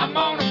 I'm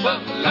on a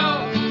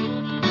buffalo.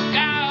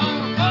 Guy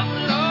on a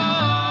buffalo.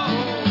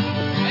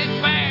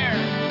 Hey bear,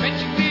 bet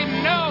you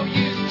didn't know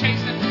you was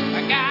chasing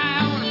a guy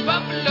on a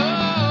buffalo.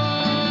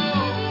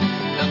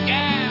 Look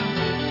out,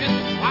 just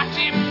watch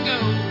him go.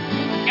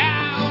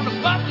 Guy on a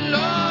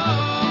buffalo.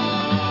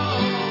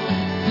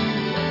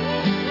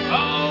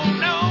 Oh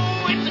no,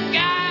 it's a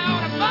guy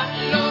on a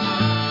buffalo.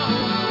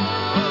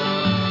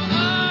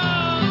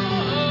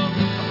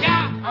 A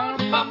guy on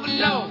a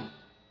buffalo.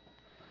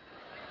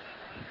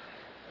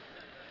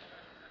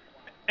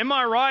 Am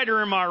I right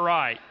or am I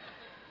right?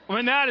 I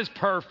mean, that is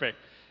perfect.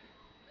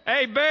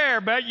 Hey,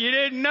 bear, bet you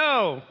didn't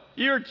know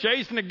you were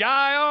chasing a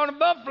guy on a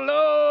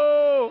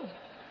buffalo.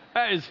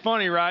 That is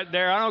funny right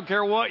there. I don't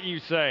care what you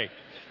say.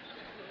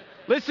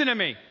 Listen to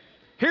me.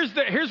 Here's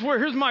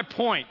my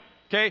point.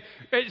 Okay?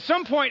 At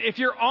some point, if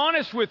you're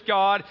honest with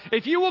God,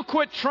 if you will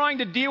quit trying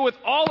to deal with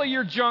all of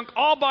your junk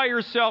all by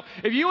yourself,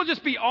 if you will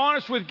just be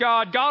honest with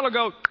God, God will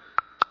go,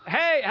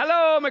 Hey,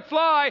 hello,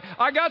 McFly.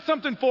 I got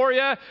something for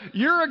you.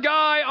 You're a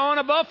guy on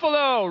a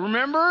buffalo.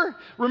 Remember?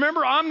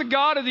 Remember, I'm the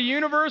God of the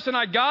universe and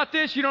I got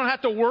this. You don't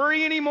have to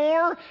worry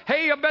anymore.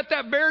 Hey, I bet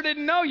that bear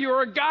didn't know you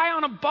were a guy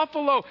on a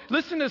buffalo.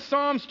 Listen to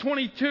Psalms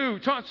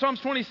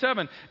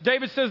 27.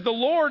 David says, the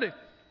Lord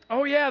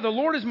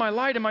is my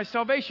light and my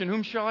salvation.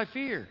 Whom shall I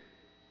fear?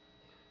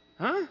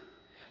 Huh?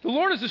 The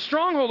Lord is the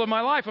stronghold of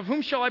my life. Of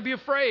whom shall I be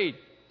afraid?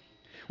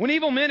 When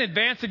evil men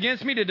advance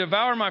against me to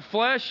devour my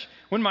flesh,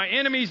 when my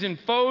enemies and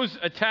foes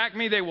attack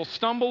me, they will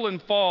stumble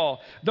and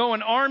fall. Though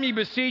an army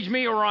besiege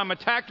me or I'm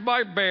attacked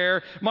by a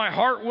bear, my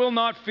heart will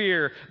not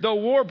fear. Though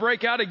war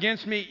break out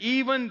against me,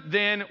 even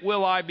then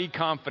will I be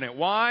confident.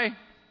 Why?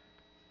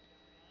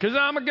 Because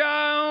I'm a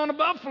guy on a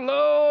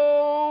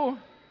buffalo.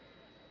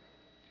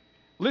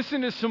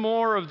 Listen to some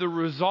more of the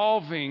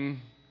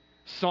resolving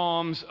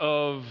psalms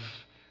of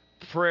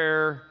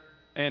prayer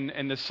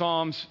and the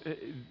Psalms.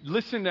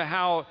 Listen to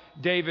how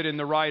David and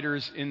the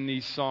writers in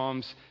these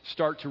Psalms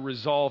start to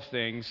resolve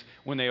things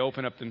when they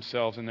open up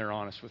themselves and they're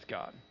honest with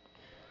God.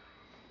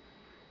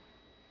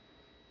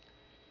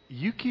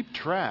 You keep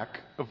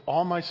track of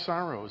all my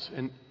sorrows,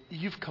 and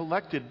you've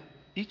collected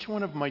each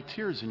one of my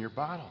tears in your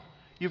bottle.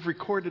 You've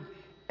recorded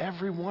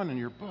every one in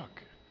your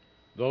book.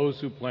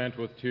 Those who plant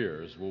with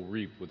tears will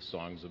reap with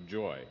songs of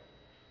joy.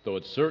 Though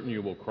it's certain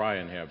you will cry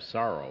and have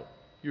sorrow,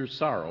 your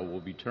sorrow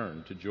will be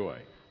turned to joy.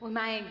 When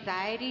my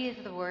anxiety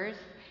is the worst,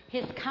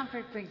 his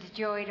comfort brings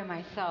joy to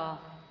my soul.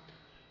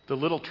 The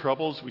little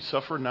troubles we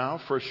suffer now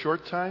for a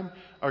short time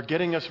are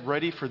getting us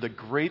ready for the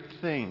great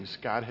things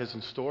God has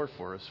in store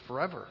for us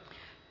forever.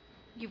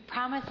 You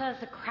promise us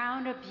a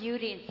crown of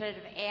beauty instead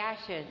of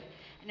ashes,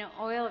 and an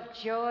oil of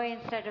joy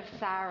instead of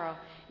sorrow,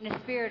 and a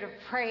spirit of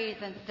praise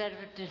instead of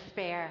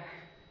despair.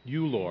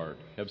 You, Lord,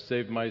 have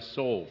saved my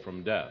soul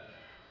from death,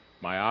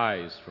 my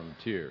eyes from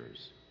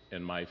tears,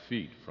 and my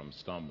feet from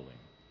stumbling.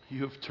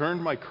 You have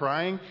turned my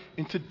crying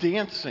into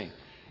dancing,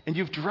 and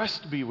you've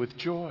dressed me with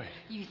joy.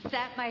 You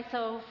set my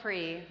soul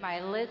free. My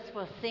lips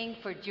will sing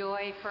for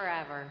joy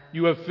forever.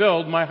 You have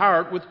filled my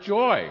heart with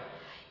joy.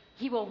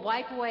 He will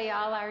wipe away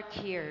all our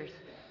tears.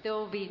 There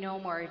will be no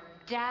more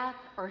death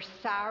or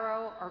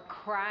sorrow or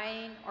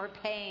crying or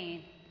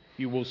pain.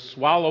 He will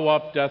swallow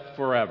up death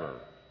forever,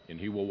 and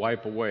he will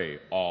wipe away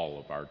all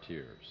of our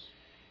tears.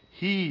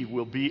 He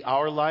will be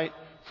our light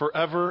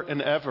forever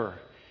and ever,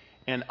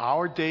 and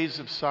our days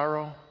of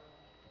sorrow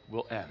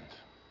will end.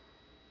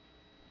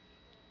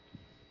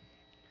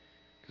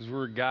 Because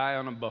we're a guy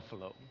on a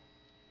buffalo.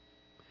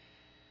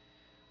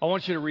 I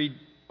want you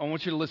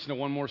to listen to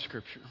one more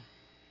scripture.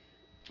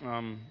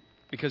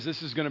 Because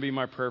this is going to be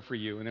my prayer for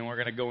you. And then we're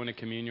going to go into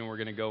communion. We're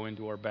going to go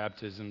into our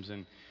baptisms.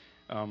 And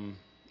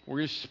we're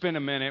going to spend a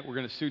minute.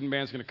 Student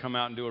band's going to come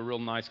out and do a real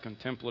nice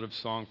contemplative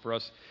song for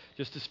us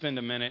just to spend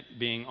a minute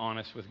being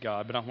honest with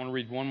God. But I want to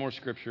read one more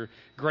scripture.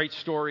 Great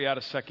story out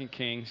of 2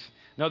 Kings.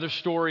 Another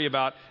story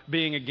about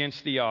being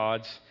against the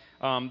odds.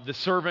 The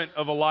servant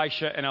of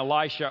Elisha and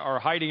Elisha are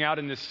hiding out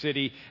in this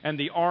city, and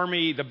the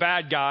army, the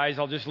bad guys,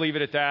 I'll just leave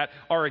it at that,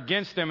 are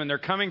against them, and they're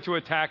coming to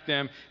attack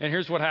them. And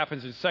here's what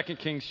happens in 2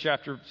 Kings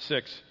chapter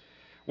 6.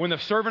 When the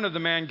servant of the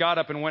man got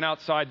up and went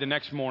outside the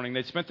next morning,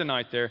 they'd spent the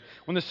night there.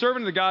 When the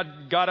servant of the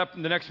God got up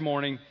the next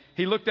morning,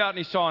 he looked out and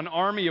he saw an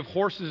army of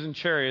horses and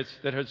chariots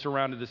that had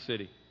surrounded the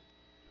city.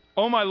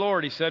 "Oh, my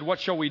Lord," he said, "what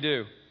shall we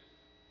do?"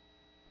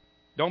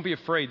 "Don't be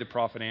afraid," the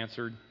prophet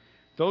answered.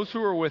 "Those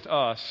who are with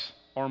us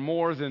are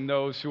more than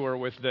those who are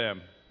with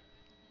them."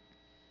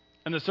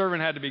 And the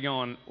servant had to be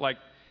going like,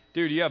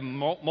 "Dude, you have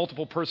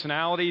multiple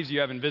personalities. You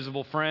have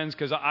invisible friends,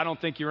 because I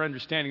don't think you're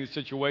understanding the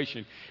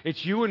situation.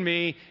 It's you and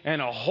me and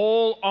a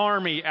whole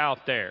army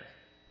out there."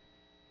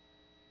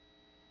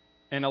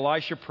 And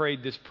Elisha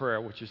prayed this prayer,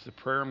 which is the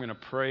prayer I'm going to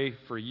pray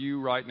for you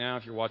right now.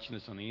 If you're watching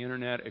this on the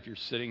internet, if you're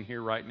sitting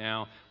here right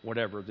now,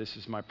 whatever, this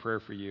is my prayer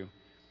for you.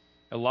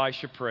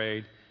 Elisha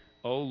prayed,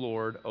 "O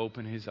Lord,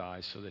 open his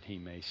eyes so that he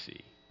may see."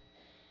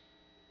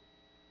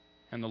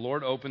 And the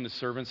Lord opened the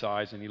servant's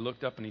eyes, and he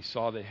looked up and he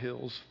saw the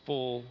hills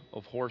full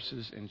of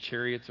horses and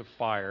chariots of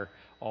fire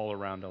all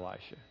around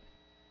Elisha.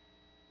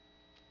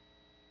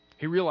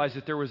 He realized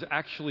that there was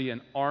actually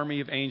an army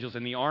of angels,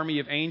 and the army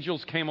of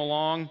angels came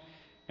along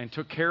and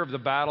took care of the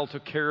battle,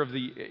 took care of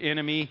the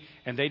enemy,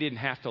 and they didn't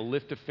have to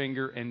lift a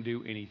finger and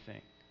do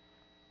anything.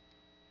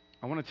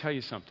 I want to tell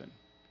you something.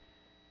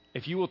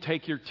 If you will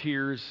take your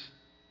tears,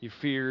 your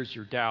fears,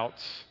 your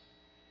doubts,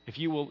 if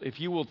you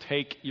will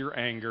take your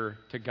anger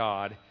to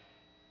God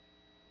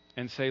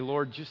and say,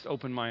 "Lord, just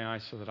open my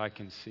eyes so that I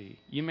can see."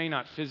 You may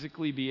not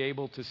physically be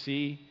able to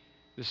see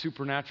the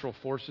supernatural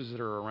forces that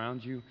are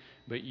around you,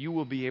 but you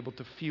will be able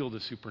to feel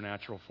the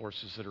supernatural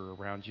forces that are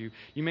around you.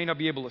 You may not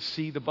be able to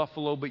see the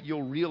buffalo, but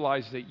you'll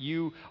realize that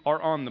you are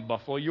on the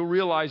buffalo. You'll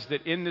realize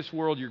that in this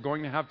world you're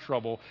going to have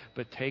trouble,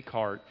 but take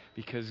heart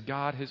because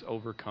God has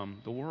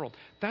overcome the world.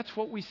 That's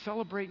what we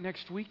celebrate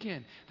next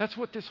weekend. That's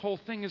what this whole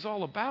thing is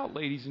all about,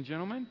 ladies and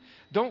gentlemen.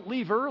 Don't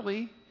leave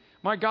early.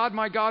 My God,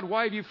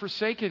 why have you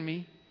forsaken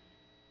me?"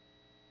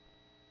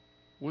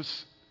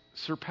 was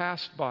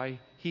surpassed by,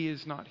 "He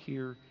is not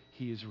here,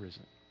 he is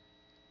risen."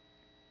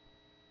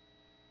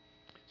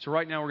 So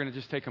right now we're going to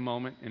just take a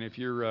moment, and if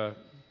you're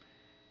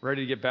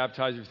ready to get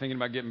baptized, if you're thinking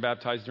about getting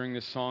baptized during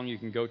this song, you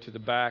can go to the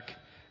back,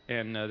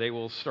 and they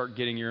will start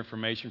getting your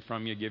information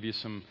from you, give you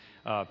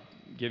a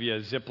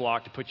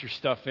Ziploc to put your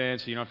stuff in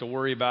so you don't have to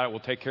worry about it. We'll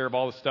take care of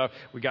all the stuff.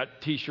 We got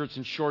T-shirts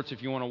and shorts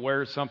if you want to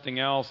wear something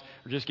else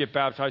or just get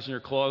baptized in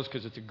your clothes,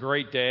 because it's a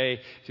great day.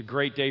 It's a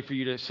great day for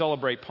you to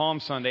celebrate Palm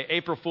Sunday,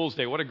 April Fool's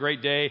Day. What a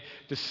great day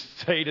to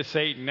say to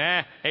Satan,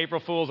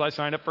 April Fools, I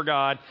signed up for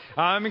God.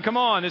 I mean, come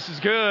on, this is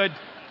good.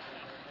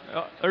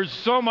 There's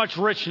so much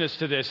richness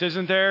to this,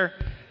 isn't there?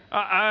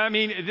 I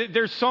mean,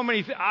 there's so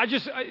many.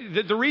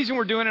 The reason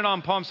we're doing it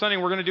on Palm Sunday,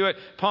 we're going to do it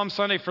Palm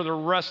Sunday for the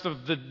rest of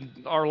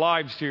our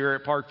lives here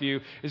at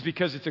Parkview, is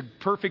because it's a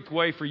perfect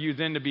way for you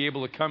then to be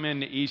able to come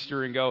into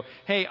Easter and go,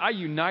 hey, I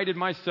united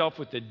myself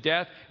with the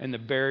death and the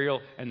burial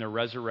and the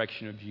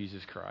resurrection of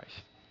Jesus Christ.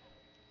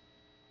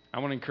 I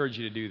want to encourage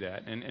you to do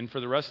that. And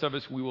for the rest of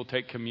us, we will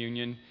take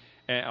communion.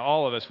 And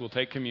all of us will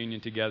take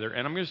communion together.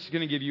 And I'm just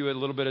going to give you a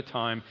little bit of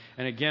time.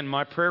 And again,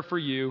 my prayer for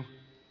you,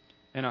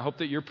 and I hope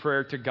that your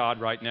prayer to God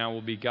right now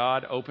will be,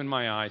 God, open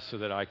my eyes so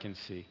that I can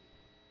see.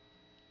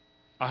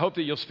 I hope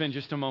that you'll spend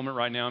just a moment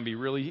right now and be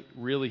really,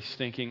 really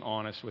stinking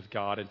honest with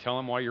God and tell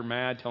Him why you're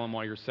mad, tell Him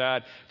why you're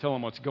sad, tell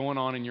Him what's going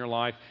on in your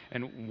life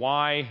and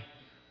why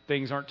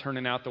things aren't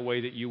turning out the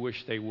way that you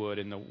wish they would.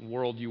 In the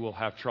world, you will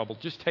have trouble.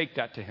 Just take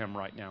that to Him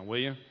right now, will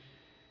you?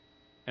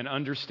 And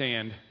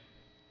understand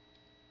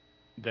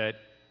that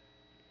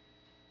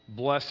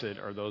blessed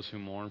are those who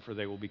mourn, for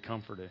they will be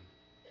comforted.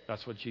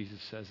 That's what Jesus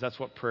says. That's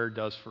what prayer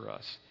does for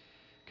us.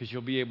 Because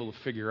you'll be able to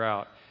figure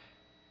out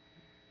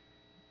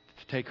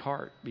to take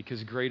heart,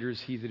 because greater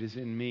is He that is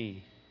in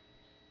me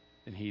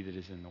than he that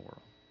is in the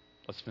world.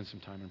 Let's spend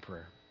some time in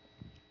prayer.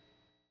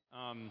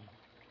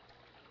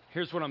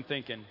 Here's what I'm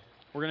thinking.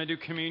 We're going to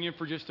do communion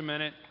for just a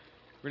minute.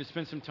 We're going to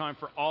spend some time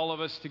for all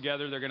of us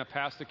together. They're going to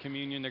pass the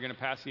communion. They're going to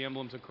pass the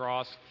emblems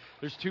across.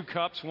 There's 2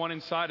 cups, one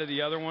inside of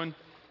the other one.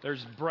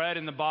 There's bread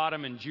in the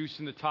bottom and juice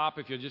in the top.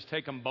 If you'll just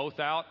take them both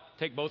out,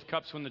 take both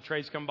cups when the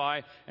trays come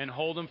by and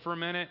hold them for a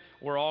minute.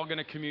 We're all going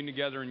to commune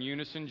together in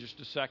unison, just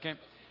a second.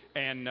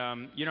 And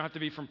you don't have to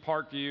be from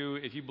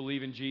Parkview. If you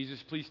believe in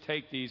Jesus, please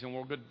take these and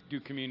we'll go do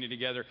communion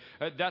together.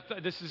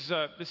 This is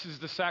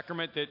the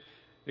sacrament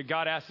that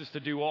God asks us to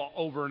do all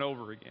over and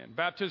over again.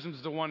 Baptism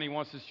is the one He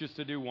wants us just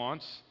to do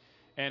once.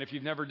 And if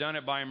you've never done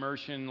it by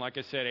immersion, like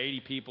I said, 80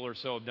 people or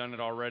so have done it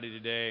already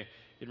today.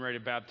 Getting ready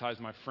to baptize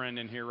my friend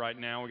in here right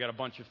now. We got a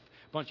bunch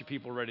of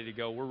people ready to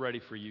go. We're ready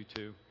for you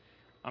too.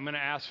 I'm going to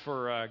ask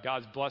for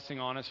God's blessing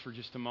on us for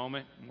just a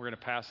moment. We're going to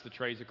pass the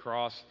trays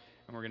across,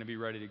 and we're going to be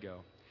ready to go.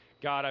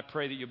 God, I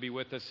pray that you'll be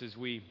with us as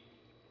we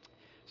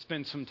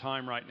spend some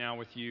time right now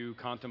with you,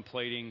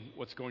 contemplating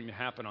what's going to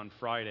happen on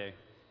Friday,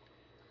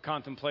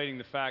 contemplating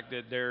the fact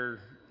that there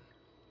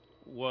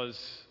was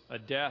a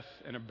death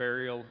and a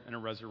burial and a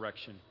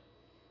resurrection.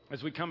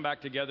 As we come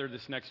back together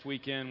this next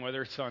weekend,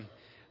 whether it's on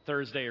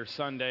Thursday or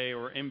Sunday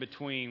or in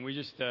between, we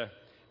just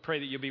pray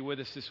that you'll be with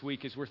us this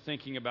week as we're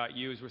thinking about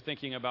you, as we're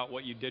thinking about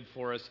what you did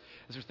for us,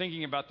 as we're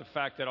thinking about the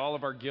fact that all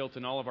of our guilt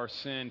and all of our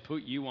sin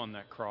put you on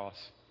that cross,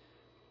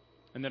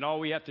 and that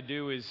all we have to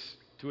do is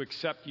to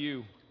accept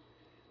you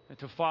and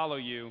to follow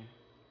you,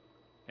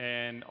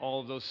 and all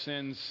of those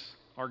sins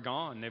are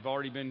gone. They've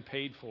already been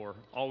paid for.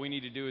 All we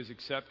need to do is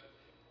accept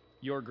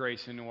your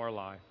grace into our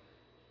life.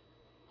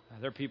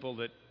 There are people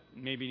that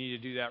maybe need to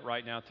do that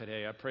right now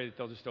today. I pray that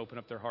they'll just open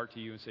up their heart to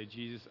you and say,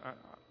 Jesus,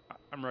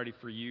 I'm ready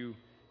for you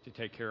to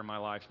take care of my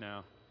life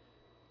now.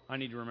 I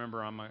need to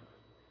remember I'm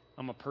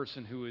a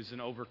person who is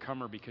an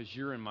overcomer because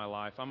you're in my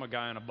life. I'm a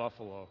guy on a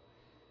buffalo.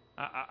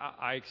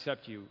 I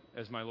accept you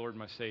as my Lord,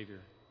 my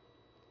Savior.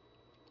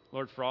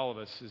 Lord, for all of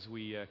us, as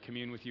we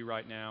commune with you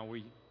right now,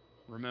 we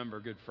remember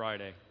Good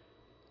Friday.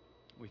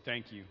 We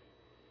thank you.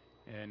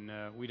 And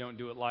we don't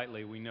do it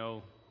lightly. We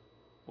know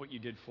what you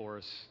did for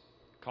us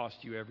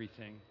cost you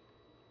everything.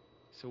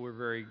 So we're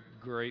very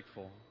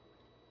grateful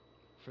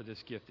for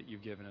this gift that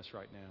you've given us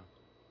right now.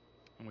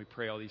 And we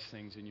pray all these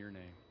things in your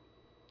name.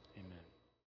 Amen.